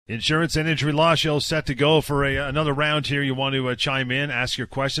Insurance and Injury Law Show set to go for another round here. You want to chime in, ask your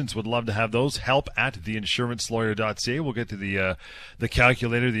questions. Would love to have those. Help at theinsurancelawyer.ca. We'll get to the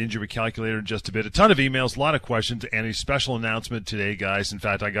calculator, the injury calculator in just a bit. A ton of emails, a lot of questions, and a special announcement today, guys. In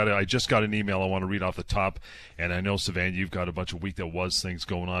fact, I just got an email I want to read off the top, and I know, Savannah, you've got a bunch of Week That Was things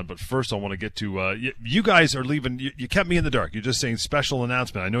going on. But first, I want to get to you guys are leaving. You kept me in the dark. You're just saying special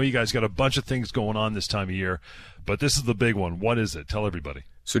announcement. I know you guys got a bunch of things going on this time of year, but this is the big one. What is it? Tell everybody.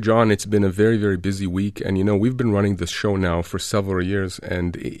 So, John, it's been a very, very busy week, and we've been running this show now for several years,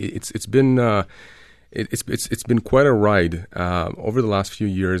 and it's been quite a ride over the last few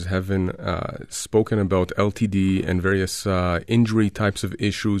years, having spoken about LTD and various injury types of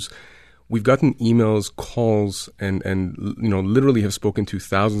issues. We've gotten emails, calls, and literally have spoken to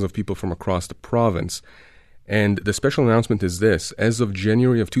thousands of people from across the province. And the special announcement is this: as of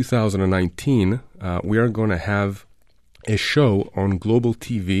January of 2019, we are going to have a show on Global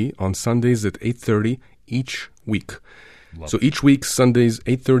TV on Sundays at 8:30 each week. So each week, Sundays,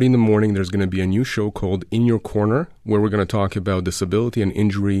 8:30 in the morning, there's going to be a new show called In Your Corner, where we're going to talk about disability and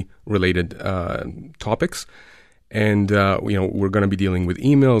injury-related topics. And, we're going to be dealing with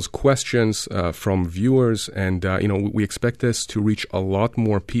emails, questions from viewers. And, we expect this to reach a lot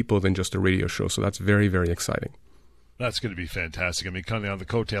more people than just a radio show. So that's very, very exciting. That's going to be fantastic. I mean, coming on the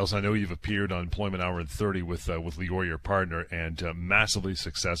coattails, I know you've appeared on Employment Hour in 30 with Lior, your partner, and massively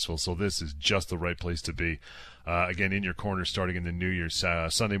successful. So this is just the right place to be. Again, In Your Corner, starting in the New Year's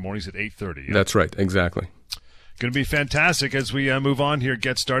Sunday mornings at 8:30. Yeah? That's right, exactly. Going to be fantastic as we move on here.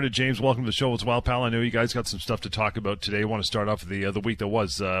 Get started. James, welcome to the show as well, pal. I know you guys got some stuff to talk about today. I want to start off with the Week That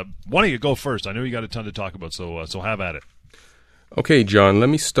Was. Why don't you go first? I know you got a ton to talk about, so have at it. Okay, John, let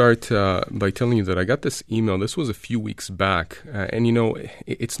me start by telling you that I got this email. This was a few weeks back. And,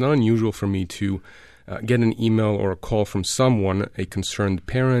 it's not unusual for me to get an email or a call from someone, a concerned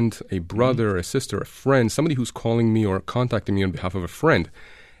parent, a brother, a sister, a friend, somebody who's calling me or contacting me on behalf of a friend.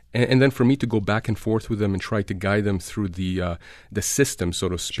 And then for me to go back and forth with them and try to guide them through the system, so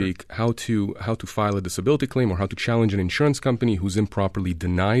to speak, sure, how to file a disability claim or how to challenge an insurance company who's improperly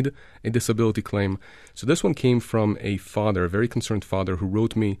denied a disability claim. So this one came from a father, a very concerned father, who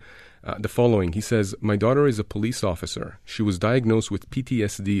wrote me the following. He says, "My daughter is a police officer. She was diagnosed with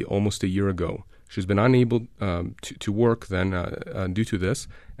PTSD almost a year ago. She's been unable to work then due to this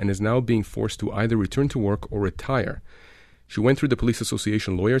and is now being forced to either return to work or retire. She went through the police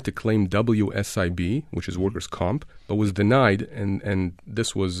association lawyer to claim WSIB, which is workers' comp, but was denied, and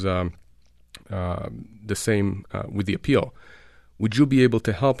this was the same with the appeal. Would you be able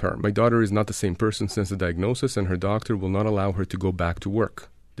to help her? My daughter is not the same person since the diagnosis, and her doctor will not allow her to go back to work.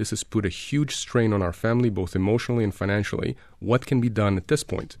 This has put a huge strain on our family, both emotionally and financially. What can be done at this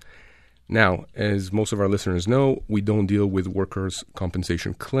point?" Now, as most of our listeners know, we don't deal with workers'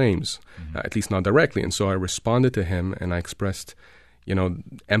 compensation claims, at least not directly. And so I responded to him and I expressed,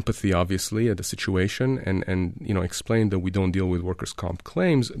 empathy, obviously, at the situation and explained that we don't deal with workers' comp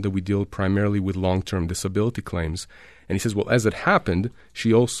claims, that we deal primarily with long-term disability claims. And he says, well, as it happened,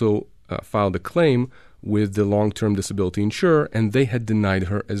 she also filed a claim with the long-term disability insurer, and they had denied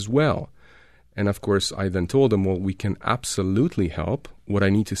her as well. And of course, I then told him, well, we can absolutely help. What I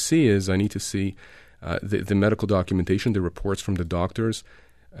need to see is the medical documentation, the reports from the doctors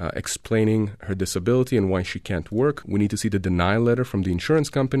explaining her disability and why she can't work. We need to see the denial letter from the insurance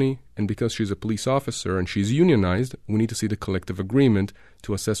company. And because she's a police officer and she's unionized, we need to see the collective agreement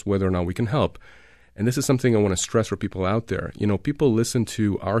to assess whether or not we can help. And this is something I want to stress for people out there. People listen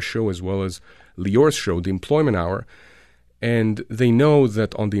to our show as well as Lior's show, The Employment Hour, and they know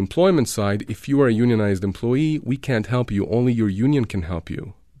that on the employment side, if you are a unionized employee, we can't help you. Only your union can help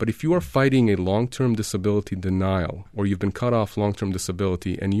you. But if you are fighting a long-term disability denial, or you've been cut off long-term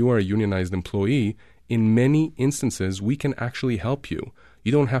disability, and you are a unionized employee, in many instances, we can actually help you.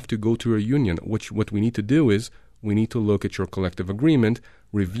 You don't have to go to a union. What we need to do is we need to look at your collective agreement,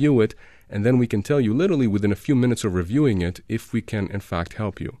 review it, and then we can tell you literally within a few minutes of reviewing it if we can, in fact,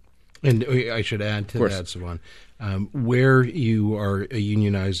 help you. And I should add to that, Savan, where you are a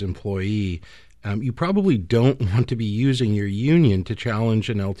unionized employee, you probably don't want to be using your union to challenge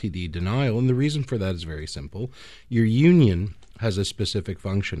an LTD denial. And the reason for that is very simple. Your union has a specific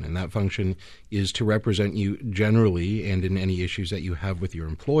function, and that function is to represent you generally and in any issues that you have with your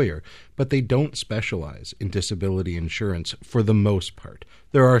employer. But they don't specialize in disability insurance for the most part.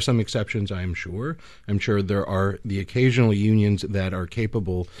 There are some exceptions, I'm sure. I'm sure there are the occasional unions that are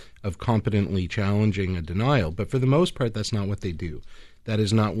capable of competently challenging a denial, but for the most part, that's not what they do. That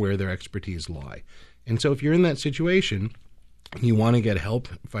is not where their expertise lie. And so if you're in that situation, you want to get help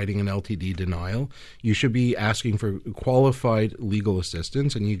fighting an LTD denial, you should be asking for qualified legal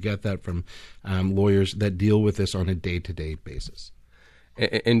assistance, and you get that from lawyers that deal with this on a day-to-day basis.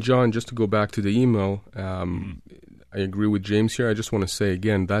 And John, just to go back to the email, I agree with James here. I just want to say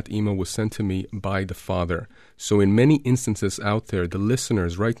again, that email was sent to me by the father. So in many instances out there, the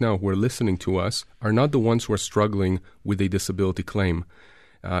listeners right now who are listening to us are not the ones who are struggling with a disability claim.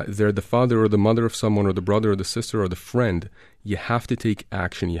 They're the father or the mother of someone, or the brother or the sister or the friend. You have to take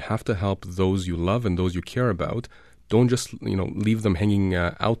action. You have to help those you love and those you care about. Don't just leave them hanging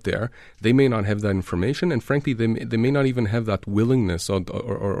out there. They may not have that information, and frankly, they may not even have that willingness or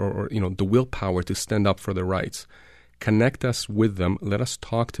the willpower to stand up for their rights. Connect us with them. Let us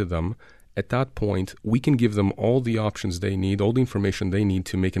talk to them. At that point, we can give them all the options they need, all the information they need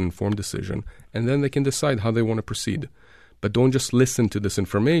to make an informed decision, and then they can decide how they want to proceed. But don't just listen to this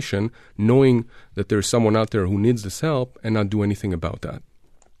information knowing that there's someone out there who needs this help and not do anything about that.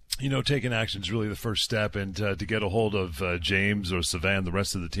 Taking action is really the first step, and to get a hold of James or Sivan, the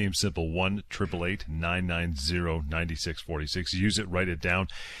rest of the team, simple 1-888-990-9646. Use it, write it down,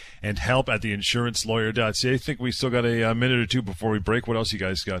 and help at theinsurancelawyer.ca. I think we still got a minute or two before we break. What else you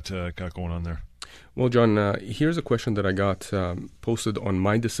guys got going on there? Well, John, here's a question that I got posted on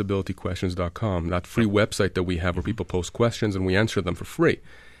mydisabilityquestions.com, that free website that we have where people post questions and we answer them for free.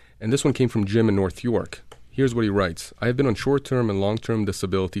 And this one came from Jim in North York. Here's what he writes. I have been on short-term and long-term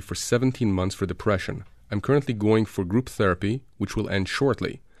disability for 17 months for depression. I'm currently going for group therapy, which will end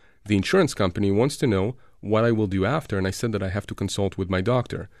shortly. The insurance company wants to know what I will do after, and I said that I have to consult with my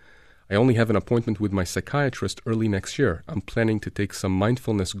doctor. I only have an appointment with my psychiatrist early next year. I'm planning to take some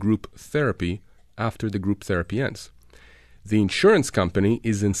mindfulness group therapy after the group therapy ends. The insurance company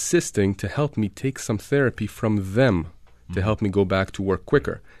is insisting to help me take some therapy from them to help me go back to work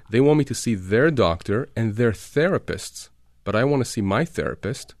quicker. They want me to see their doctor and their therapists, but I want to see my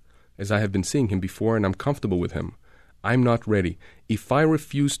therapist, as I have been seeing him before, and I'm comfortable with him. I'm not ready. If I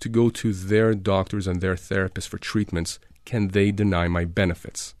refuse to go to their doctors and their therapists for treatments, can they deny my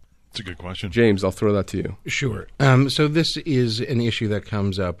benefits? That's a good question. James, I'll throw that to you. Sure. So this is an issue that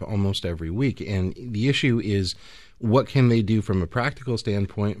comes up almost every week, and the issue is, what can they do from a practical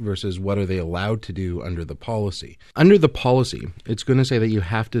standpoint versus what are they allowed to do under the policy? Under the policy, it's going to say that you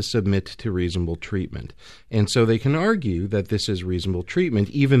have to submit to reasonable treatment. And so they can argue that this is reasonable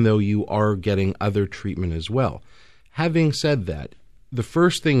treatment, even though you are getting other treatment as well. Having said that, the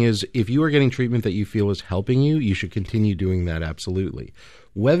first thing is, if you are getting treatment that you feel is helping you, you should continue doing that absolutely.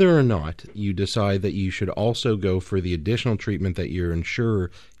 Whether or not you decide that you should also go for the additional treatment that your insurer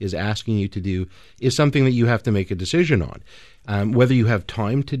is asking you to do is something that you have to make a decision on. Whether you have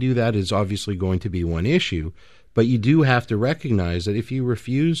time to do that is obviously going to be one issue, but you do have to recognize that if you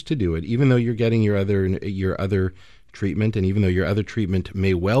refuse to do it, even though you're getting your other treatment, and even though your other treatment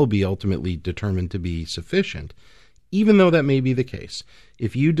may well be ultimately determined to be sufficient, even though that may be the case,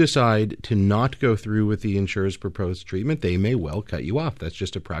 if you decide to not go through with the insurer's proposed treatment, they may well cut you off. That's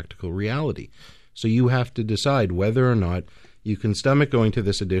just a practical reality. So you have to decide whether or not you can stomach going to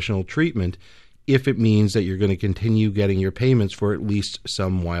this additional treatment if it means that you're going to continue getting your payments for at least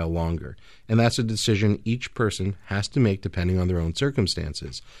some while longer. And that's a decision each person has to make depending on their own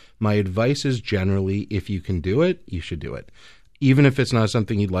circumstances. My advice is generally, if you can do it, you should do it, even if it's not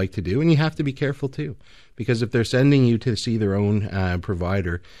something you'd like to do. And you have to be careful too, because if they're sending you to see their own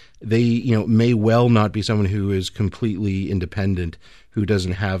provider, they may well not be someone who is completely independent, who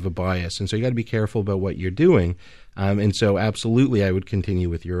doesn't have a bias. And so you got to be careful about what you're doing. And so absolutely, I would continue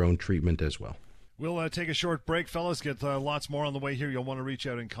with your own treatment as well. We'll take a short break, fellas. Get lots more on the way here. You'll want to reach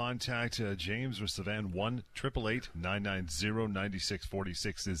out and contact James or Sivan.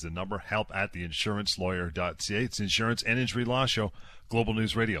 1-888-990-9646 is the number. Help at theinsurancelawyer.ca. It's Insurance and Injury Law Show. Global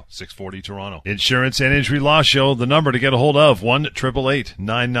News Radio, 640 Toronto. Insurance and Injury Law Show, the number to get a hold of,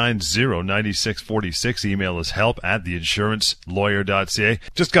 1-888-990-9646. Email is help at theinsurancelawyer.ca.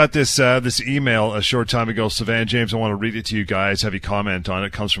 Just got this email a short time ago, Sivan, James. I want to read it to you guys, have you comment on it.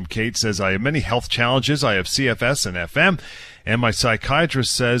 It comes from Kate. Says, I have many health challenges. I have CFS and FM, and my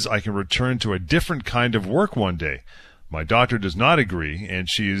psychiatrist says I can return to a different kind of work one day. My doctor does not agree, and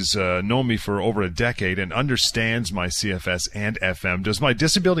she's known me for over a decade and understands my CFS and FM. Does my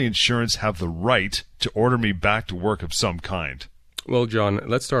disability insurance have the right to order me back to work of some kind? Well, John,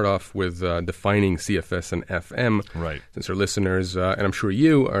 let's start off with defining CFS and FM. Right. Since our listeners, and I'm sure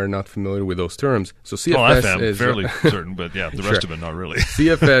you, are not familiar with those terms. So CFS FM, is fairly certain, but yeah, the rest of it, not really.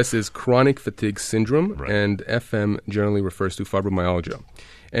 CFS is chronic fatigue syndrome, right, and FM generally refers to fibromyalgia.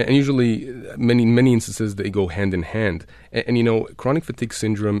 And usually, many instances, they go hand in hand. And chronic fatigue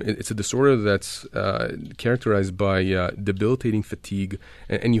syndrome, it's a disorder that's characterized by debilitating fatigue,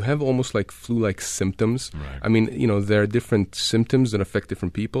 and you have almost like flu-like symptoms. Right. I mean, there are different symptoms that affect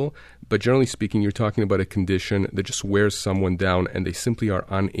different people, but generally speaking, you're talking about a condition that just wears someone down, and they simply are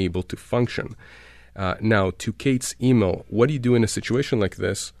unable to function. Now, to Kate's email, what do you do in a situation like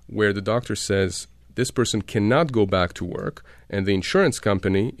this where the doctor says this person cannot go back to work and the insurance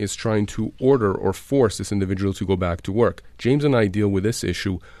company is trying to order or force this individual to go back to work? James and I deal with this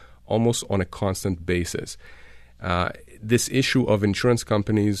issue almost on a constant basis. This issue of insurance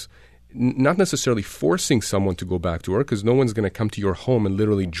companies not necessarily forcing someone to go back to work, because no one's going to come to your home and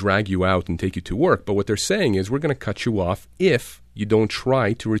literally drag you out and take you to work. But what they're saying is, we're going to cut you off if you don't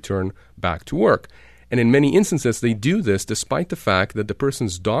try to return back to work. And in many instances, they do this despite the fact that the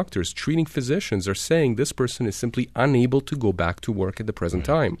person's doctors, treating physicians, are saying this person is simply unable to go back to work at the present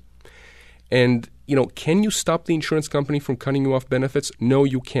time. And, can you stop the insurance company from cutting you off benefits? No,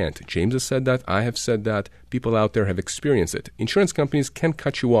 you can't. James has said that. I have said that. People out there have experienced it. Insurance companies can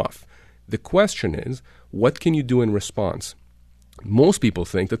cut you off. The question is, what can you do in response? Most people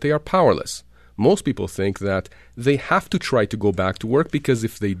think that they are powerless. Most people think that they have to try to go back to work, because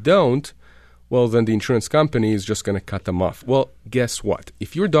if they don't, well, then the insurance company is just going to cut them off. Well, guess what?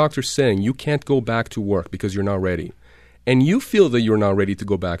 If your doctor's saying you can't go back to work because you're not ready, and you feel that you're not ready to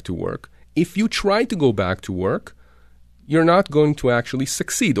go back to work, if you try to go back to work, you're not going to actually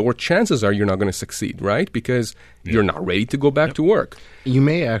succeed, or chances are you're not going to succeed, right? Because you're not ready to go back to work. You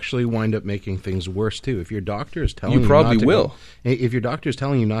may actually wind up making things worse too. If your doctor is telling you, probably will. If your doctor is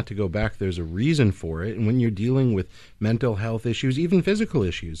telling you not to go back, there's a reason for it. And when you're dealing with mental health issues, even physical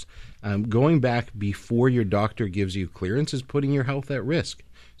issues, going back before your doctor gives you clearance is putting your health at risk.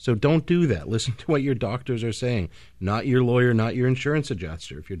 So don't do that. Listen to what your doctors are saying, not your lawyer, not your insurance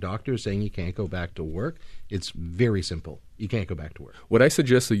adjuster. If your doctor is saying you can't go back to work, it's very simple. You can't go back to work. What I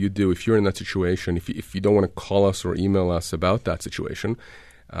suggest that you do, if you're in that situation, if you don't want to call us or email us about that situation,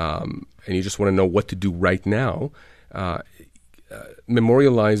 and you just want to know what to do right now,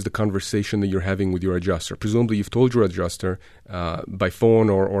 memorialize the conversation that you're having with your adjuster. Presumably you've told your adjuster by phone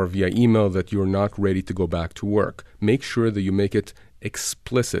or via email that you're not ready to go back to work. Make sure that you make it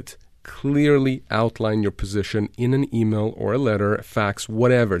explicit. Clearly outline your position in an email or a letter, a fax,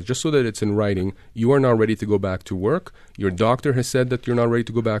 whatever, just so that it's in writing. You are not ready to go back to work. Your doctor has said that you're not ready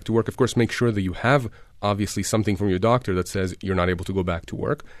to go back to work. Of course, make sure that you have, obviously, something from your doctor that says you're not able to go back to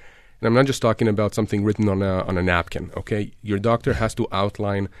work. And I'm not just talking about something written on a napkin, okay? Your doctor has to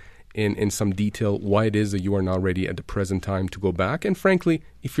outline in some detail why it is that you are not ready at the present time to go back. And frankly,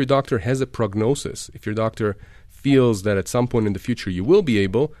 if your doctor has a prognosis, if your doctor feels that at some point in the future you will be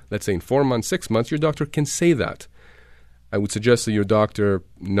able, let's say in 4 months, 6 months, your doctor can say that. I would suggest that your doctor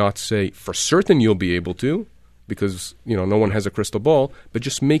not say for certain you'll be able to, because no one has a crystal ball, but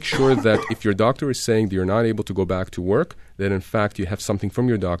just make sure that if your doctor is saying that you're not able to go back to work, that in fact you have something from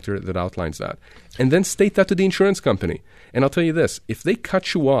your doctor that outlines that. And then state that to the insurance company. And I'll tell you this, if they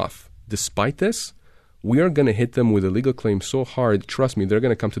cut you off despite this, we are going to hit them with a legal claim so hard, trust me, they're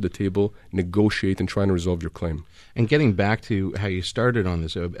going to come to the table, negotiate, and try and resolve your claim. And getting back to how you started on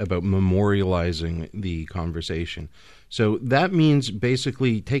this, about memorializing the conversation. So that means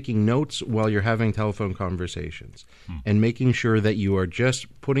basically taking notes while you're having telephone conversations and making sure that you are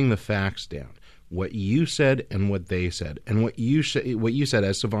just putting the facts down. What you said and what they said. And what you said,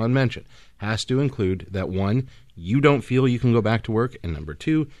 as Sivan mentioned, has to include that, one, you don't feel you can go back to work, and number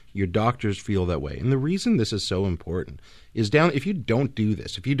two, your doctors feel that way. And the reason this is so important is if you don't do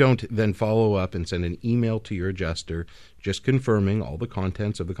this, if you don't then follow up and send an email to your adjuster just confirming all the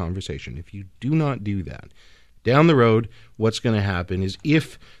contents of the conversation, if you do not do that, down the road, what's going to happen is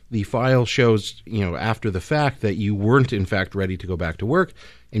if the file shows, after the fact that you weren't in fact ready to go back to work,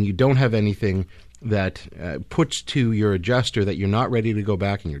 and you don't have anything that puts to your adjuster that you're not ready to go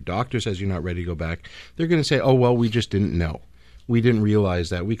back, and your doctor says you're not ready to go back, they're going to say, oh, well, we just didn't know. We didn't realize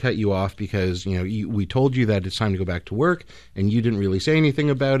that. We cut you off because, we told you that it's time to go back to work, and you didn't really say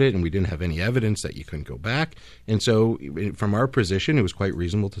anything about it, and we didn't have any evidence that you couldn't go back. And so from our position, it was quite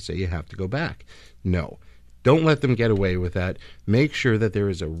reasonable to say you have to go back. No. Don't let them get away with that. Make sure that there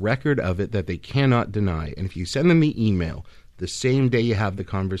is a record of it that they cannot deny. And if you send them the email the same day you have the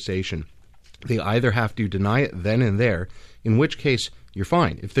conversation, they either have to deny it then and there, in which case you're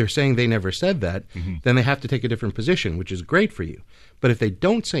fine. If they're saying they never said that, then they have to take a different position, which is great for you. But if they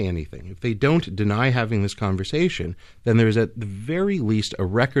don't say anything, if they don't deny having this conversation, then there's at the very least a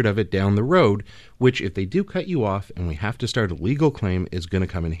record of it down the road, which if they do cut you off and we have to start a legal claim is going to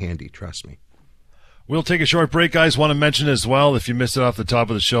come in handy, trust me. We'll take a short break, guys. Want to mention as well, if you missed it off the top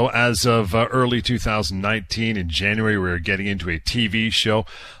of the show, as of early 2019, in January, we're getting into a TV show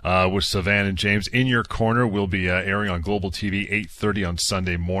with Sivan and James. In Your Corner will be airing on Global TV, 8:30 on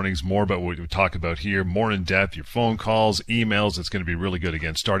Sunday mornings. More about what we talk about here, more in depth, your phone calls, emails. It's going to be really good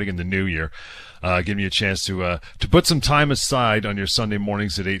again, starting in the new year. Giving you a chance to put some time aside on your Sunday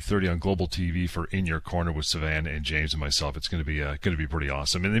mornings at 8:30 on Global TV for In Your Corner with Sivan and James and myself. It's going to be pretty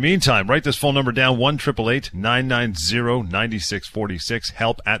awesome. In the meantime, write this phone number down: 1-888-990-9646.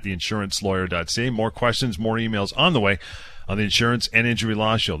 help@theinsurancelawyer.ca. More questions, more emails on the way on the Insurance and Injury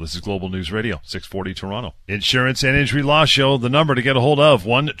Law Show. This is Global News Radio, 640 Toronto. Insurance and Injury Law Show, the number to get a hold of,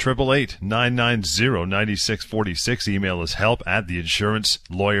 1-888-990-9646. Email is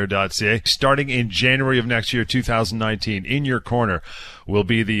help@theinsurancelawyer.ca. Starting in January of next year, 2019, In Your Corner will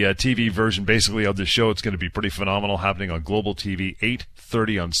be the TV version, basically, of the show. It's going to be pretty phenomenal, happening on Global TV,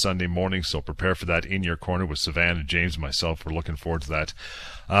 8:30 on Sunday morning. So prepare for that. In Your Corner with Sivan and James and myself. We're looking forward to that.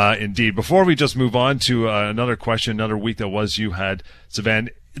 Indeed. Before we just move on to another question, another week that was you had, Sivan,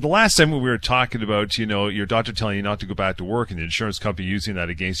 the last time we were talking about, your doctor telling you not to go back to work and the insurance company using that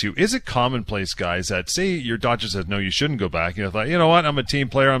against you. Is it commonplace, guys, that say your doctor says, no, you shouldn't go back? You thought, you know what, I'm a team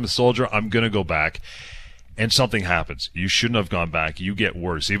player, I'm a soldier, I'm going to go back. And something happens. You shouldn't have gone back. You get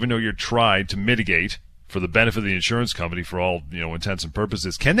worse. Even though you're tried to mitigate for the benefit of the insurance company for all, intents and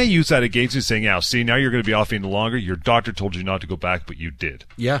purposes. Can they use that against you, saying, now you're going to be off even longer? Your doctor told you not to go back, but you did.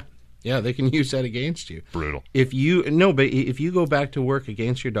 Yeah. Yeah, they can use that against you. Brutal. If you go back to work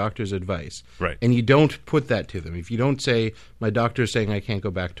against your doctor's advice, right, and you don't put that to them, if you don't say, my doctor is saying I can't go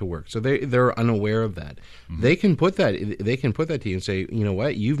back to work, so they're unaware of that. Mm-hmm. They can put that to you and say, you know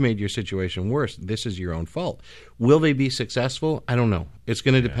what, you've made your situation worse. This is your own fault. Will they be successful? I don't know. It's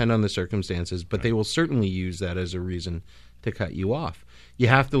going to depend on the circumstances, but they will certainly use that as a reason to cut you off. You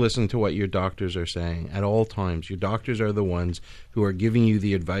have to listen to what your doctors are saying at all times. Your doctors are the ones who are giving you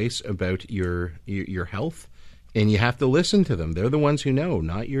the advice about your health, and you have to listen to them. They're the ones who know,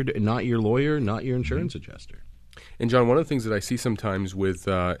 not your lawyer, not your insurance adjuster. And John, one of the things that I see sometimes with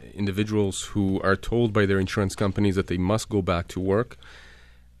individuals who are told by their insurance companies that they must go back to work,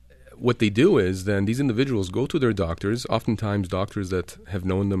 what they do is then these individuals go to their doctors, oftentimes doctors that have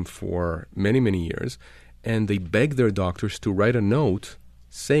known them for many, many years, and they beg their doctors to write a note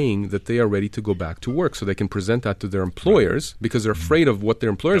saying that they are ready to go back to work so they can present that to their employers, because they're afraid of what their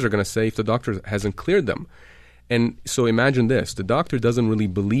employers are going to say if the doctor hasn't cleared them. And so imagine this. The doctor doesn't really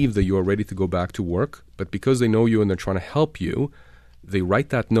believe that you are ready to go back to work, but because they know you and they're trying to help you, they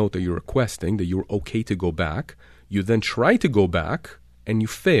write that note that you're requesting, that you're okay to go back. You then try to go back, and you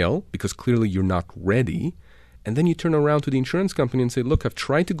fail because clearly you're not ready. And then you turn around to the insurance company and say, look, I've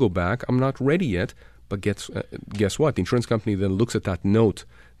tried to go back. I'm not ready yet. But guess what? The insurance company then looks at that note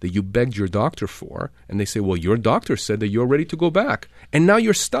that you begged your doctor for, and they say, well, your doctor said that you're ready to go back. And now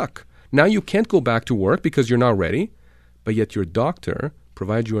you're stuck. Now you can't go back to work because you're not ready, but yet your doctor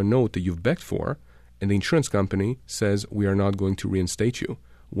provides you a note that you've begged for, and the insurance company says, we are not going to reinstate you.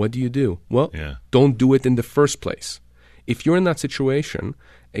 What do? Well, don't do it in the first place. If you're in that situation,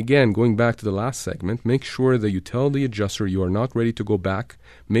 again, going back to the last segment, make sure that you tell the adjuster you are not ready to go back.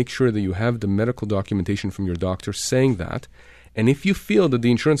 Make sure that you have the medical documentation from your doctor saying that. And if you feel that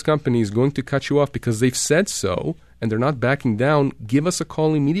the insurance company is going to cut you off because they've said so and they're not backing down, give us a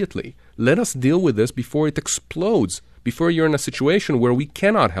call immediately. Let us deal with this before it explodes, before you're in a situation where we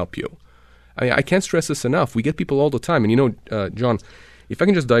cannot help you. I can't stress this enough. We get people all the time. And John, if I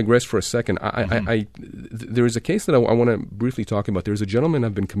can just digress for a second, there is a case that I want to briefly talk about. There's a gentleman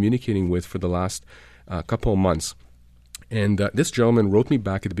I've been communicating with for the last couple of months. And this gentleman wrote me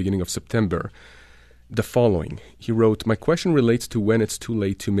back at the beginning of September the following. He wrote, my question relates to when it's too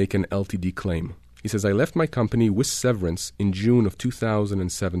late to make an LTD claim. He says, I left my company with severance in June of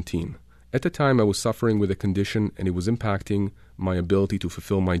 2017. At the time, I was suffering with a condition and it was impacting my ability to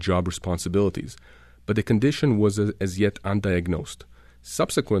fulfill my job responsibilities. But the condition was as yet undiagnosed.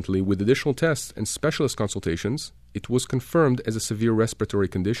 Subsequently, with additional tests and specialist consultations, it was confirmed as a severe respiratory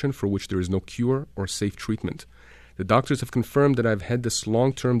condition for which there is no cure or safe treatment. The doctors have confirmed that I've had this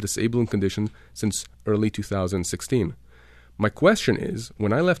long-term disabling condition since early 2016. My question is,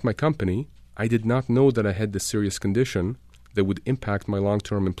 when I left my company, I did not know that I had this serious condition that would impact my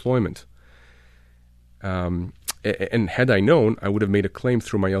long-term employment. And had I known, I would have made a claim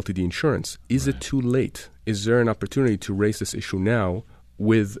through my LTD insurance. Is it too late? Is there an opportunity to raise this issue now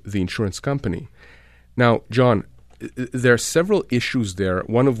with the insurance company? Now, John, there are several issues there,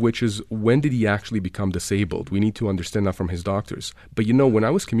 one of which is when did he actually become disabled? We need to understand that from his doctors. But when I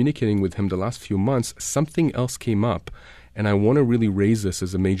was communicating with him the last few months, something else came up, and I want to really raise this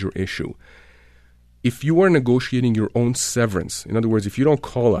as a major issue. if you are negotiating your own severance, in other words, if you don't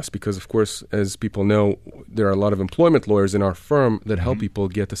call us, because of course, as people know, there are a lot of employment lawyers in our firm that help people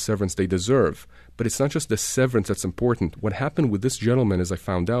get the severance they deserve. But it's not just the severance that's important. What happened with this gentleman, as I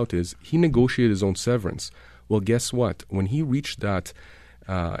found out, is he negotiated his own severance. Well, guess what? When he reached that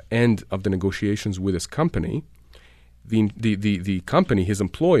end of the negotiations with his company, the company, his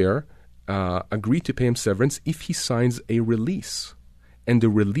employer, agreed to pay him severance if he signs a release. And the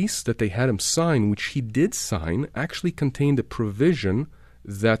release that they had him sign, which he did sign, actually contained a provision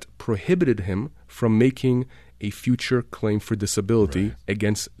that prohibited him from making a future claim for disability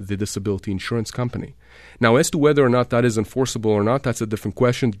against the disability insurance company. Now, as to whether or not that is enforceable or not, that's a different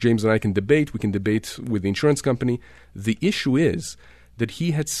question. James and I can debate. We can debate with the insurance company. The issue is that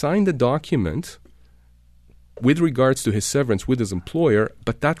he had signed a document with regards to his severance with his employer,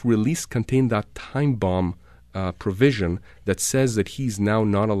 but that release contained that time bomb provision that says that he's now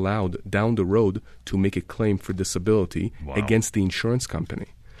not allowed down the road to make a claim for disability against the insurance company.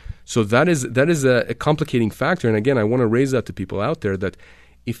 So that is a complicating factor. And again, I want to raise that to people out there that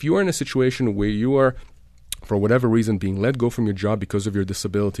if you are in a situation where you are, for whatever reason, being let go from your job because of your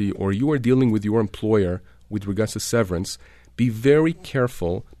disability, or you are dealing with your employer with regards to severance, be very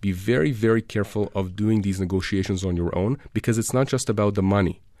careful, be very, very careful of doing these negotiations on your own, because it's not just about the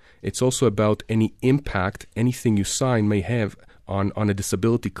money. It's also about any impact anything you sign may have on a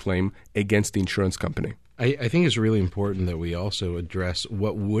disability claim against the insurance company. I think it's really important that we also address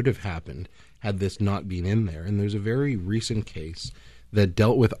what would have happened had this not been in there. And there's a very recent case that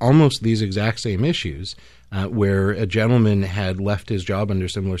dealt with almost these exact same issues, where a gentleman had left his job under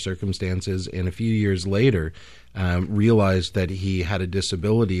similar circumstances and a few years later realized that he had a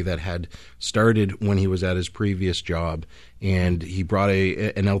disability that had started when he was at his previous job, and he brought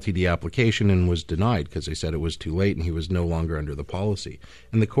an LTD application and was denied because they said it was too late and he was no longer under the policy.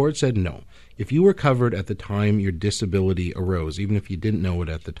 And the court said no. If you were covered at the time your disability arose, even if you didn't know it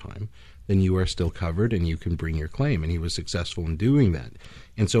at the time, then you are still covered and you can bring your claim. And he was successful in doing that.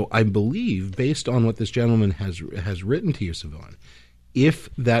 And so I believe, based on what this gentleman has written to you, Sivan, if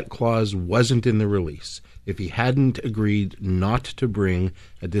that clause wasn't in the release, if he hadn't agreed not to bring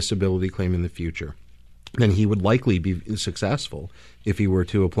a disability claim in the future, then he would likely be successful if he were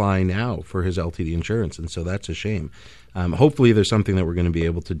to apply now for his LTD insurance. And so that's a shame. Hopefully there's something that we're going to be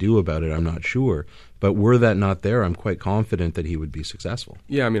able to do about it. I'm not sure. But were that not there, I'm quite confident that he would be successful.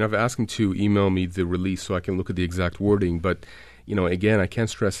 Yeah, I mean, I've asked him to email me the release so I can look at the exact wording. But, again, I can't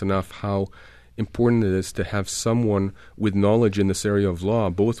stress enough how important it is to have someone with knowledge in this area of law,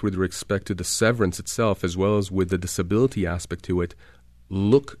 both with respect to the severance itself as well as with the disability aspect to it.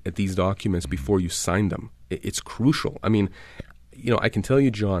 Look at these documents before you sign them. It's crucial. I mean, I can tell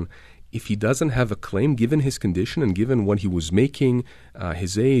you, John, if he doesn't have a claim, given his condition and given what he was making,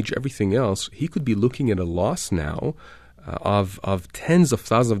 his age, everything else, he could be looking at a loss now of tens of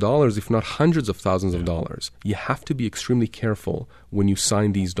thousands of dollars, if not hundreds of thousands of dollars. You have to be extremely careful when you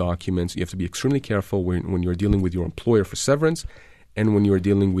sign these documents. You have to be extremely careful when you're dealing with your employer for severance and when you're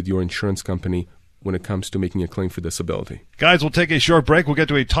dealing with your insurance company when it comes to making a claim for disability. Guys, we'll take a short break. We'll get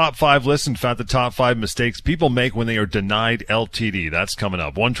to a top 5 list. In fact, the top 5 mistakes people make when they are denied LTD. That's coming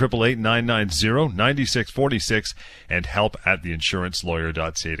up. 1-888-990-9646 and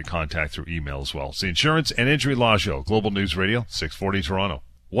help@theinsurancelawyer.ca to contact through email as well. It's the Insurance and Injury Law Show, Global News Radio, 640 Toronto.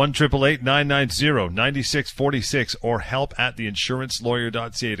 1-888-990-9646 or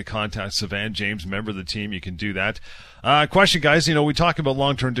help@theinsurancelawyer.ca to contact Sivan James, member of the team. You can do that. Question, guys. We talk about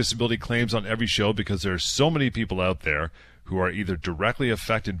long-term disability claims on every show because there are so many people out there who are either directly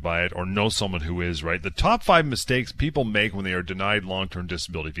affected by it or know someone who is, right? The top 5 mistakes people make when they are denied long-term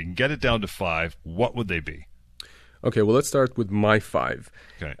disability. If you can get it down to 5, what would they be? Okay, well, let's start with my 5.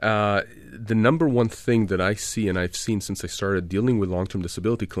 Okay. The number one thing that I see, and I've seen since I started dealing with long-term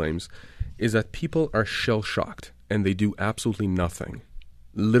disability claims, is that people are shell-shocked and they do absolutely nothing.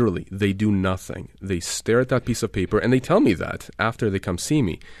 Literally, they do nothing. They stare at that piece of paper, and they tell me that after they come see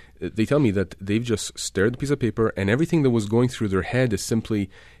me. They tell me that they've just stared at the piece of paper, and everything that was going through their head is simply,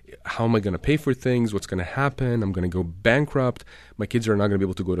 how am I going to pay for things? What's going to happen? I'm going to go bankrupt. My kids are not going to be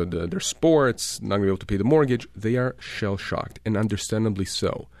able to go to their sports, not going to be able to pay the mortgage. They are shell-shocked, and understandably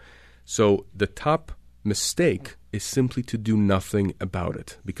so. So the top mistake is simply to do nothing about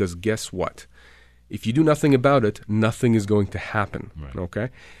it, because guess what? If you do nothing about it, nothing is going to happen, right. Okay?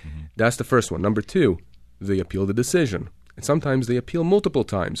 Mm-hmm. That's the first one. Number 2, they appeal the decision. And sometimes they appeal multiple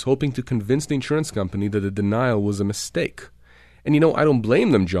times, hoping to convince the insurance company that the denial was a mistake. And I don't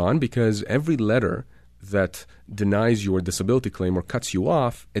blame them, John, because every letter that denies your disability claim or cuts you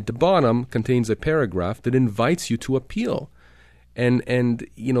off, at the bottom contains a paragraph that invites you to appeal. And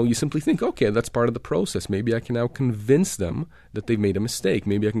you simply think, okay, that's part of the process. Maybe I can now convince them that they've made a mistake.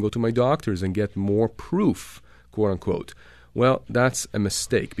 Maybe I can go to my doctors and get more proof, quote unquote. Well, that's a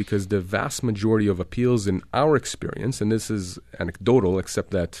mistake, because the vast majority of appeals in our experience, and this is anecdotal,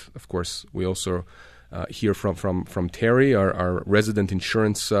 except that, of course, we also hear from Terry, our resident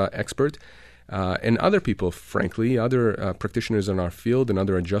insurance expert, and other people, frankly, other practitioners in our field and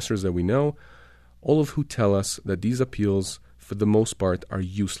other adjusters that we know, all of who tell us that these appeals, for the most part, are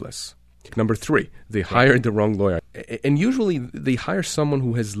useless. Number 3, they hired the wrong lawyer. And usually they hire someone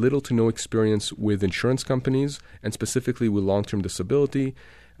who has little to no experience with insurance companies, and specifically with long-term disability.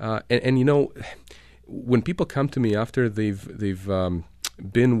 When people come to me after they've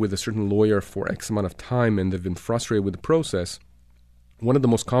been with a certain lawyer for X amount of time and they've been frustrated with the process, one of the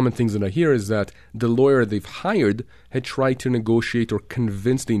most common things that I hear is that the lawyer they've hired had tried to negotiate or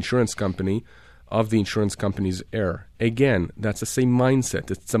convince the insurance company of the insurance company's error. Again, that's the same mindset.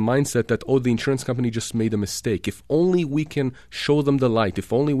 It's a mindset that, the insurance company just made a mistake. If only we can show them the light,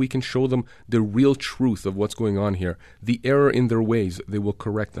 if only we can show them the real truth of what's going on here, the error in their ways, they will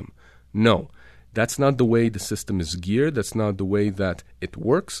correct them. No, that's not the way the system is geared. That's not the way that it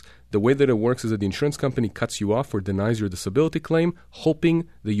works. The way that it works is that the insurance company cuts you off or denies your disability claim, hoping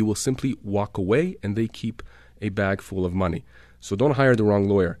that you will simply walk away and they keep a bag full of money. So don't hire the wrong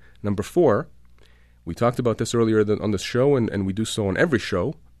lawyer. Number 4, we talked about this earlier on the show, and we do so on every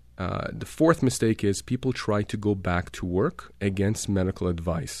show. The 4th mistake is people try to go back to work against medical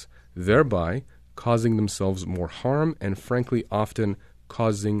advice, thereby causing themselves more harm and, frankly, often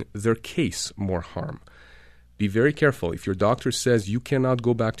causing their case more harm. Be very careful. If your doctor says you cannot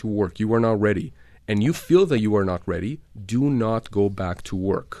go back to work, you are not ready, and you feel that you are not ready, do not go back to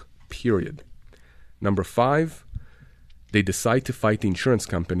work, period. Number 5, they decide to fight the insurance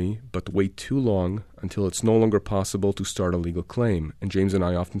company, but wait too long until it's no longer possible to start a legal claim. And James and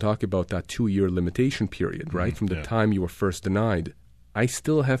I often talk about that 2-year limitation period, right? From the time you were first denied. I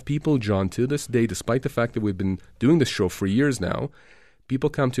still have people, John, to this day, despite the fact that we've been doing this show for years now, people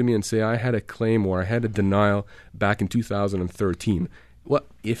come to me and say, I had a claim or I had a denial back in 2013. Well,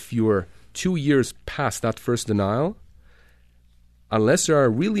 if you're 2 years past that first denial, unless there are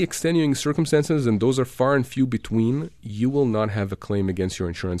really extenuating circumstances, and those are far and few between, you will not have a claim against your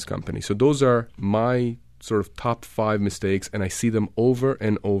insurance company. So those are my sort of top 5 mistakes, and I see them over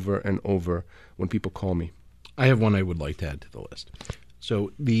and over and over when people call me. I have one I would like to add to the list.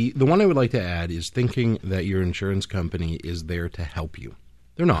 So the one I would like to add is thinking that your insurance company is there to help you.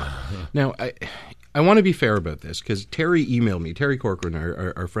 They're not. Now, I want to be fair about this, because Terry emailed me, Terry Corcoran,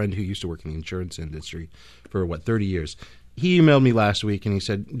 our friend who used to work in the insurance industry for, 30 years. He emailed me last week and he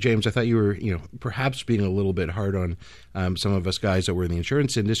said, James, I thought you were, perhaps being a little bit hard on some of us guys that were in the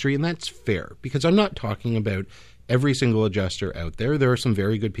insurance industry. And that's fair, because I'm not talking about every single adjuster out there. There are some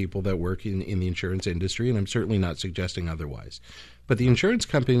very good people that work in the insurance industry, and I'm certainly not suggesting otherwise. But the insurance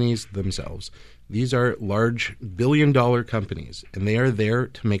companies themselves, these are large billion-dollar companies, and they are there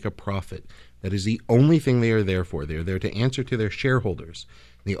to make a profit. That is the only thing they are there for. They're there to answer to their shareholders.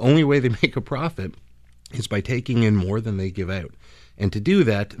 The only way they make a profit is by taking in more than they give out. And to do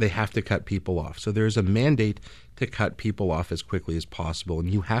that, they have to cut people off. So there's a mandate to cut people off as quickly as possible, and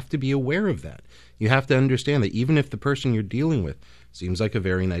you have to be aware of that. You have to understand that even if the person you're dealing with seems like a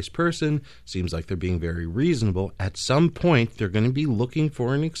very nice person, seems like they're being very reasonable, at some point they're going to be looking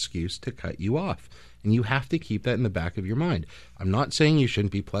for an excuse to cut you off. And you have to keep that in the back of your mind. I'm not saying you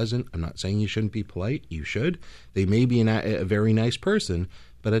shouldn't be pleasant. I'm not saying you shouldn't be polite. You should. They may be a very nice person,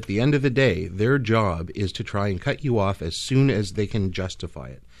 but at the end of the day, their job is to try and cut you off as soon as they can justify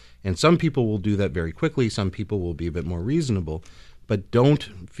it. And some people will do that very quickly. Some people will be a bit more reasonable. But don't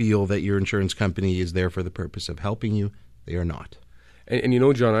feel that your insurance company is there for the purpose of helping you. They are not. And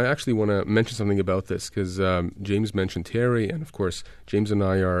John, I actually want to mention something about this, because James mentioned Terry, and of course, James and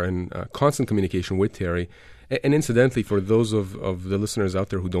I are in constant communication with Terry. And incidentally, for those of the listeners out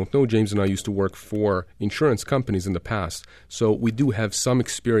there who don't know, James and I used to work for insurance companies in the past. So we do have some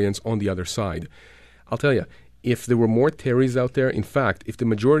experience on the other side. I'll tell you, if there were more Terrys out there, in fact, if the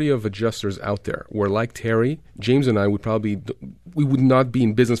majority of adjusters out there were like Terry, James and I would not be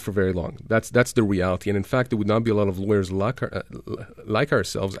in business for very long. That's the reality. And in fact, there would not be a lot of lawyers like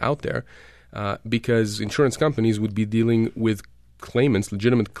ourselves out there, because insurance companies would be dealing with claimants,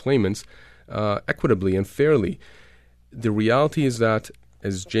 legitimate claimants, equitably and fairly. The reality is that,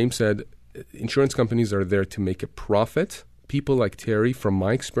 as James said, insurance companies are there to make a profit. People like Terry, from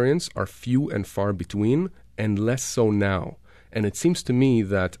my experience, are few and far between, and less so now. And it seems to me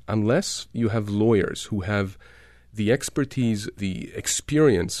that unless you have lawyers who have the expertise, the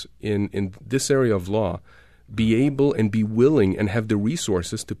experience in this area of law, be able and be willing and have the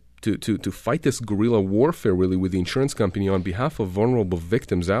resources to fight this guerrilla warfare really with the insurance company on behalf of vulnerable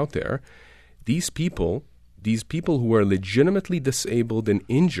victims out there, these people who are legitimately disabled and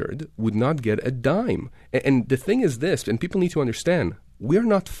injured would not get a dime. And the thing is this, and people need to understand, we're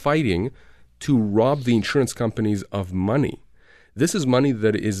not fighting to rob the insurance companies of money. This is money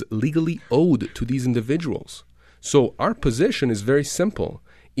that is legally owed to these individuals. So our position is very simple.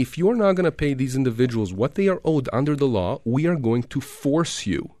 If you're not going to pay these individuals what they are owed under the law, we are going to force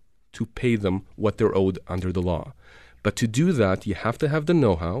you to pay them what they're owed under the law. But to do that, you have to have the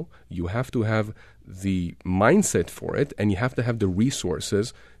know-how, you have to have the mindset for it, and you have to have the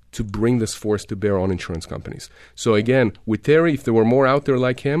resources to bring this force to bear on insurance companies. So again, with Terry, if there were more out there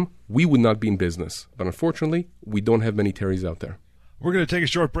like him, we would not be in business. But unfortunately, we don't have many Terrys out there. We're going to take a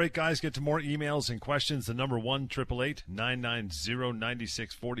short break, guys. Get to more emails and questions. The number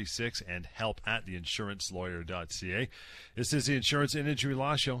 1-888-990-9646 and help at theinsurancelawyer.ca. This is the Insurance and Injury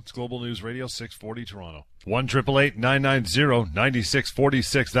Law Show. It's Global News Radio 640 Toronto.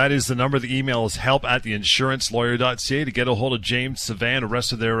 1-888-990-9646. That is the number. The email is help at theinsurancelawyer.ca to get a hold of James, Savan, the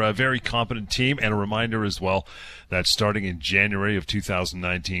rest of their very competent team. And a reminder as well that starting in January of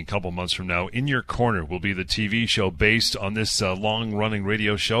 2019, a couple months from now, In Your Corner will be the TV show based on this long-running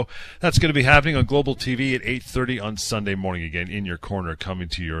radio show. That's going to be happening on Global TV at 8:30 on Sunday morning. Again, In Your Corner coming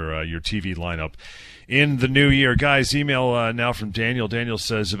to your TV lineup in the new year. Guys, email now from Daniel. Daniel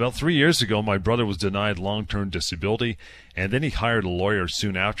says, about 3 years ago, my brother was denied long-term disability, and then he hired a lawyer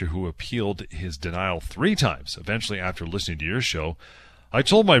soon after who appealed his denial 3 times. Eventually, after listening to your show, I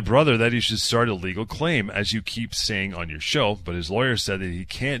told my brother that he should start a legal claim, as you keep saying on your show, but his lawyer said that he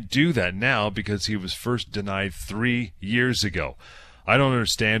can't do that now because he was first denied 3 years ago. I don't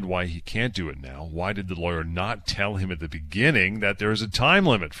understand why he can't do it now. Why did the lawyer not tell him at the beginning that there is a time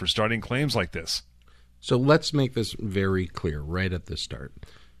limit for starting claims like this? So let's make this very clear right at the start.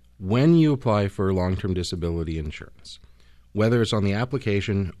 When you apply for long-term disability insurance, whether it's on the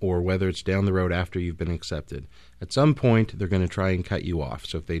application or whether it's down the road after you've been accepted, at some point they're going to try and cut you off.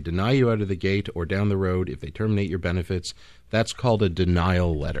 So if they deny you out of the gate or down the road, if they terminate your benefits, that's called a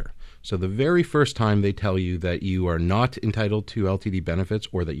denial letter. So the very first time they tell you that you are not entitled to LTD benefits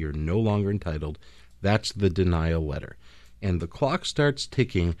or that you're no longer entitled, that's the denial letter. And the clock starts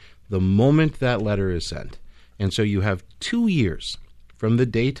ticking the moment that letter is sent. And so you have 2 years from the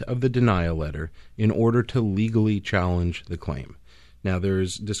date of the denial letter in order to legally challenge the claim. Now,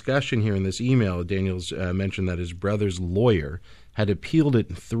 there's discussion here in this email. Daniel's mentioned that his brother's lawyer had appealed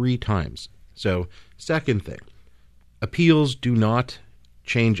it 3 times. So, second thing, appeals do not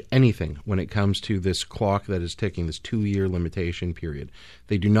change anything when it comes to this clock that is ticking, this 2-year limitation period.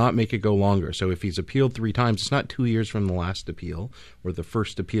 They do not make it go longer. So if he's appealed 3 times, it's not 2 years from the last appeal or the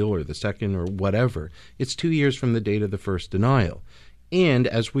first appeal or the second or whatever. It's 2 years from the date of the first denial. And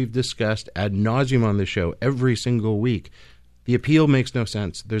as we've discussed ad nauseum on the show every single week, the appeal makes no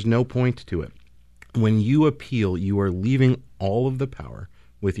sense. There's no point to it. When you appeal, you are leaving all of the power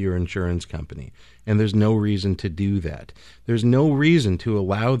with your insurance company, and there's no reason to do that. There's no reason to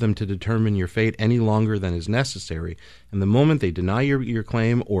allow them to determine your fate any longer than is necessary, and the moment they deny your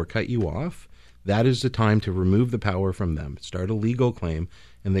claim or cut you off, that is the time to remove the power from them, start a legal claim,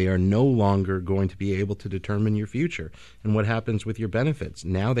 and they are no longer going to be able to determine your future and what happens with your benefits.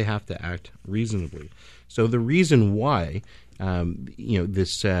 Now they have to act reasonably. So the reason why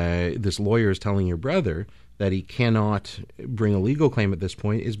this lawyer is telling your brother that he cannot bring a legal claim at this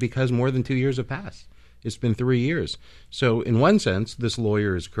point is because more than 2 years have passed. It's been 3 years. So in one sense, this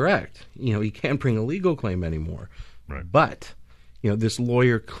lawyer is correct. He can't bring a legal claim anymore. Right. But this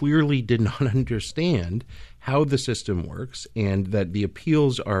lawyer clearly did not understand how the system works and that the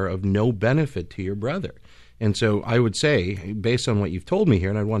appeals are of no benefit to your brother. And so I would say, based on what you've told me here,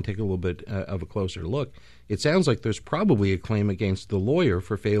 and I want to take a little bit of a closer look, it sounds like there's probably a claim against the lawyer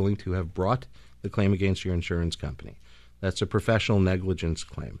for failing to have brought the claim against your insurance company. That's a professional negligence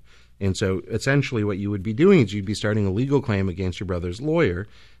claim. And so essentially what you would be doing is you'd be starting a legal claim against your brother's lawyer,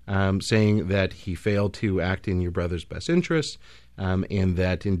 saying that he failed to act in your brother's best interest, and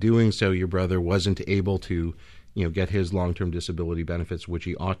that in doing so your brother wasn't able to get his long-term disability benefits, which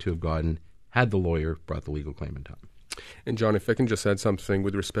he ought to have gotten had the lawyer brought the legal claim in time. And John, if I can just add something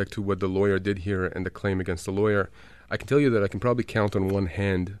with respect to what the lawyer did here and the claim against the lawyer, I can tell you that I can probably count on one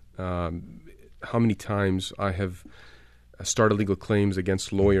hand how many times I have started legal claims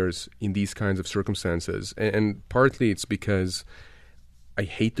against lawyers in these kinds of circumstances. And partly it's because I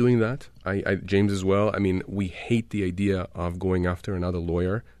hate doing that. James as well. I mean, we hate the idea of going after another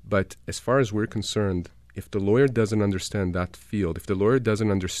lawyer. But as far as we're concerned, If the lawyer doesn't understand that field, if the lawyer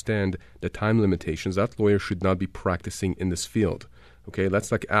doesn't understand the time limitations, that lawyer should not be practicing in this field. Okay,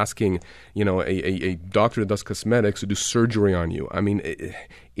 that's like asking, a doctor that does cosmetics to do surgery on you. I mean,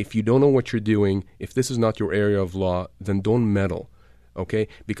 if you don't know what you're doing, if this is not your area of law, then don't meddle. Okay,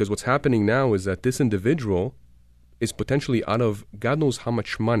 because what's happening now is that this individual is potentially out of God knows how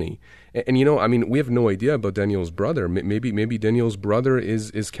much money. And we have no idea about Daniel's brother. Maybe Daniel's brother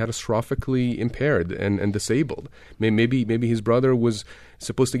is catastrophically impaired and disabled. Maybe his brother was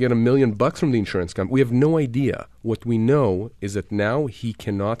supposed to get $1 million from the insurance company. We have no idea. What we know is that now he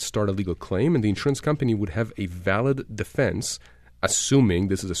cannot start a legal claim, and the insurance company would have a valid defense, assuming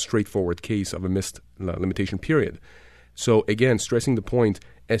this is a straightforward case of a missed limitation period. So again, stressing the point,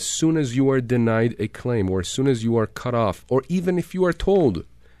 as soon as you are denied a claim, or as soon as you are cut off, or even if you are told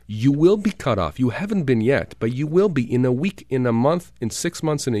you will be cut off, you haven't been yet, but you will be in a week, in a month, in 6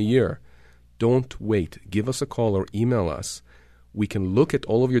 months, in a year, don't wait. Give us a call or email us. We can look at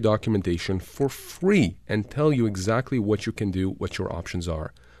all of your documentation for free and tell you exactly what you can do, what your options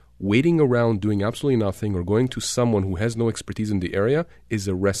are. Waiting around doing absolutely nothing or going to someone who has no expertise in the area is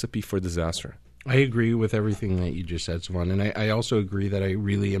a recipe for disaster. I agree with everything that you just said, Sivan, and I also agree that I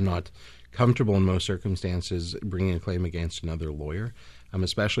really am not comfortable in most circumstances bringing a claim against another lawyer,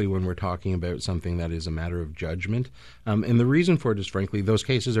 especially when we're talking about something that is a matter of judgment. And the reason for it is, frankly, those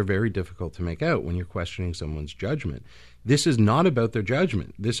cases are very difficult to make out when you're questioning someone's judgment. This is not about their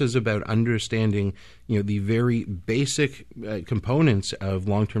judgment. This is about understanding, the very basic components of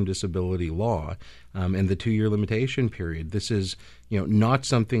long-term disability law and the 2-year limitation period. This is, not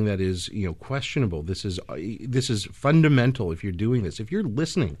something that is, questionable. This is fundamental. If you're doing this, if you're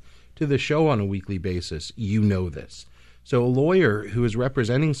listening to the show on a weekly basis, you know this. So a lawyer who is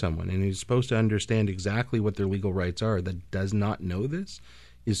representing someone and who's supposed to understand exactly what their legal rights are that does not know this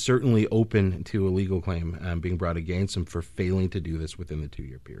is certainly open to a legal claim being brought against him for failing to do this within the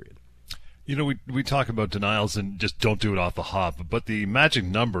 2-year period. We talk about denials and just don't do it off the hop, but the magic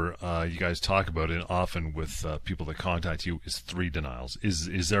number you guys talk about it often with people that contact you is 3 denials.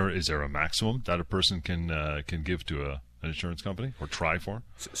 Is there a maximum that a person can give to an insurance company or try for?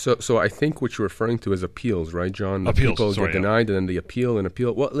 So I think what you're referring to is appeals, right, John? Appeals. People get denied and then they appeal and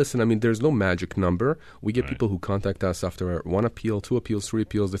appeal. Well, listen, there's no magic number. We get people who contact us after 1 appeal, 2 appeals, 3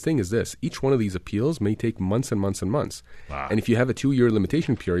 appeals. The thing is this, each one of these appeals may take months and months and months. Wow. And if you have a 2-year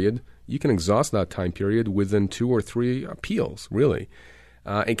limitation period, you can exhaust that time period within 2 or 3 appeals, really.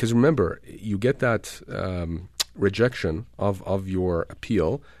 Because remember, you get that rejection of your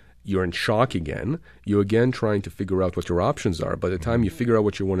appeal. You're in shock again. You're again trying to figure out what your options are. By the time you figure out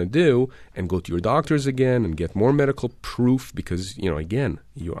what you want to do and go to your doctors again and get more medical proof because, again,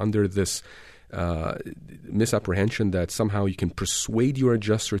 you're under this misapprehension that somehow you can persuade your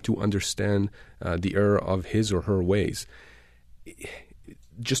adjuster to understand the error of his or her ways.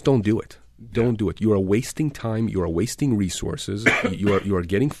 Just don't do it. Don't do it. You are wasting time. You are wasting resources. You are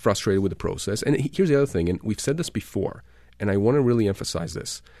getting frustrated with the process. And here's the other thing, and we've said this before, and I want to really emphasize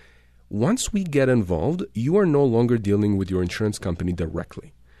this. Once we get involved, you are no longer dealing with your insurance company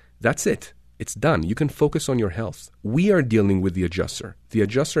directly. That's it. It's done. You can focus on your health. We are dealing with the adjuster. The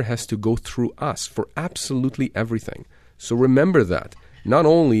adjuster has to go through us for absolutely everything. So remember that. Not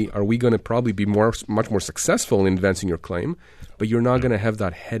only are we going to probably be much more successful in advancing your claim, but you're not going to have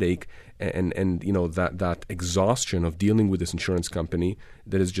that headache and that exhaustion of dealing with this insurance company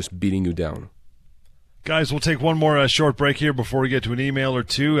that is just beating you down. Guys, we'll take one more short break here before we get to an email or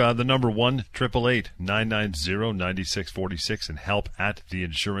two. The number 1-888-990-9646 and help at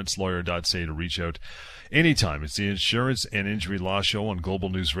theinsurancelawyer.ca to reach out anytime. It's the Insurance and Injury Law Show on Global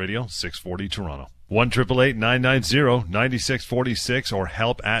News Radio, 640 Toronto. 1-888-990-9646 or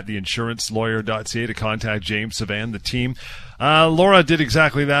help at theinsurancelawyer.ca to contact James, Sivan, the team. Laura did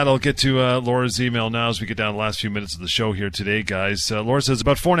exactly that. I'll get to Laura's email now as we get down the last few minutes of the show here today, guys. Laura says,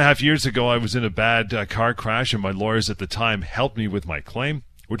 about 4.5 years ago, I was in a bad car crash, and my lawyers at the time helped me with my claim,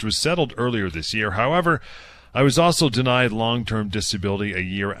 which was settled earlier this year. However, I was also denied long-term disability a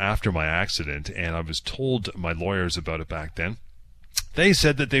year after my accident, and I was told my lawyers about it back then. They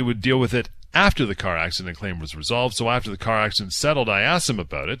said that they would deal with it after the car accident claim was resolved. So after the car accident settled, I asked them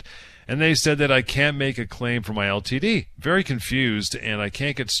about it, and they said that I can't make a claim for my LTD. Very confused, and I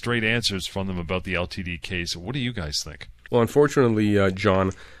can't get straight answers from them about the LTD case. What do you guys think? Well, unfortunately,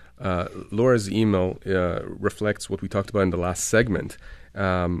 John, Laura's email reflects what we talked about in the last segment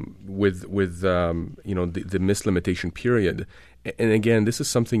with the missed limitation period. And again, this is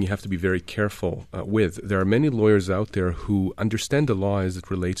something you have to be very careful with. There are many lawyers out there who understand the law as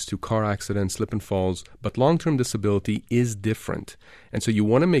it relates to car accidents, slip and falls, but long-term disability is different. And so you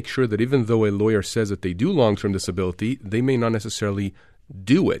want to make sure that even though a lawyer says that they do long-term disability, they may not necessarily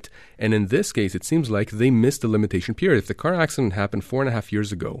do it. And in this case, it seems like they missed the limitation period. If the car accident happened 4.5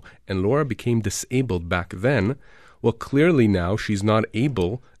 years ago and Laura became disabled back then, well, clearly now she's not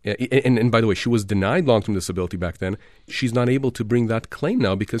able, and by the way, she was denied long-term disability back then. She's not able to bring that claim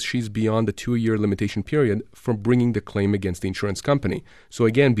now because she's beyond the 2-year limitation period for bringing the claim against the insurance company. So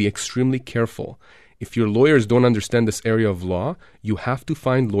again, be extremely careful. If your lawyers don't understand this area of law, you have to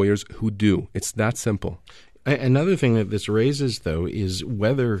find lawyers who do. It's that simple. Another thing that this raises, though, is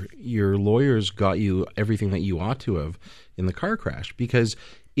whether your lawyers got you everything that you ought to have in the car crash. Because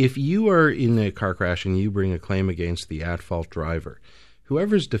if you are in a car crash and you bring a claim against the at-fault driver,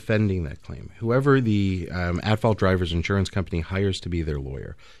 whoever's defending that claim, whoever the at-fault driver's insurance company hires to be their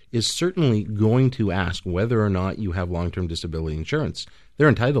lawyer, is certainly going to ask whether or not you have long-term disability insurance. They're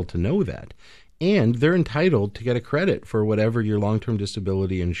entitled to know that. And they're entitled to get a credit for whatever your long-term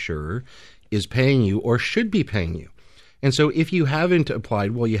disability insurer is paying you or should be paying you. And so if you haven't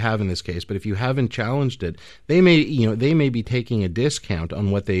applied, well, you have in this case, but if you haven't challenged it, they may be taking a discount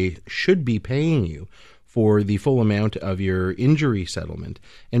on what they should be paying you for the full amount of your injury settlement.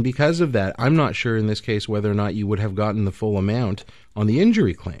 And because of that, I'm not sure in this case whether or not you would have gotten the full amount on the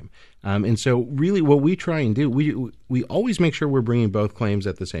injury claim. And so really what we try and do, we always make sure we're bringing both claims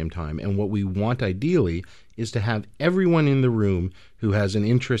at the same time. And what we want ideally is to have everyone in the room who has an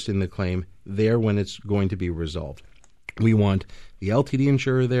interest in the claim there when it's going to be resolved. We want the LTD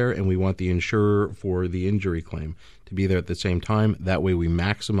insurer there, and we want the insurer for the injury claim to be there at the same time. That way we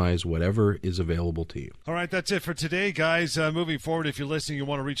maximize whatever is available to you. All right, that's it for today, guys. Moving forward, if you're listening, you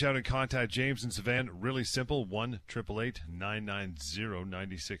want to reach out and contact James and Sivan, really simple,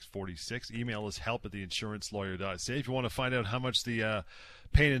 1-888-990-9646. Email us help@theinsurancelawyer.ca. If you want to find out how much the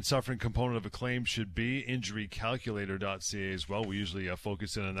pain and suffering component of a claim should be, injurycalculator.ca as well. We usually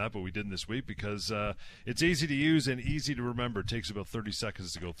focus in on that, but we didn't this week because it's easy to use and easy to remember. It takes about 30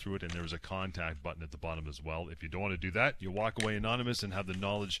 seconds to go through it, and there's a contact button at the bottom as well. If you don't want to do that, you walk away anonymous and have the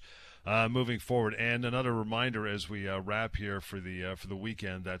knowledge moving forward. And another reminder as we wrap here for the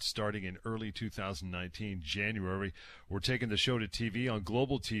weekend, that starting in early 2019, January, we're taking the show to TV on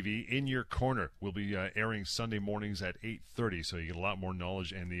Global TV. In Your Corner will be airing Sunday mornings at 8:30, so you get a lot more knowledge.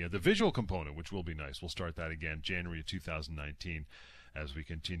 And the visual component, which will be nice, we'll start that again January 2019 as we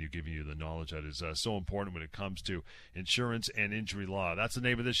continue giving you the knowledge that is so important when it comes to insurance and injury law. That's the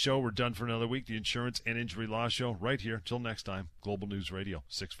name of this show. We're done for another week, the Insurance and Injury Law Show, right here. Till next time, Global News Radio,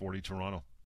 640 Toronto.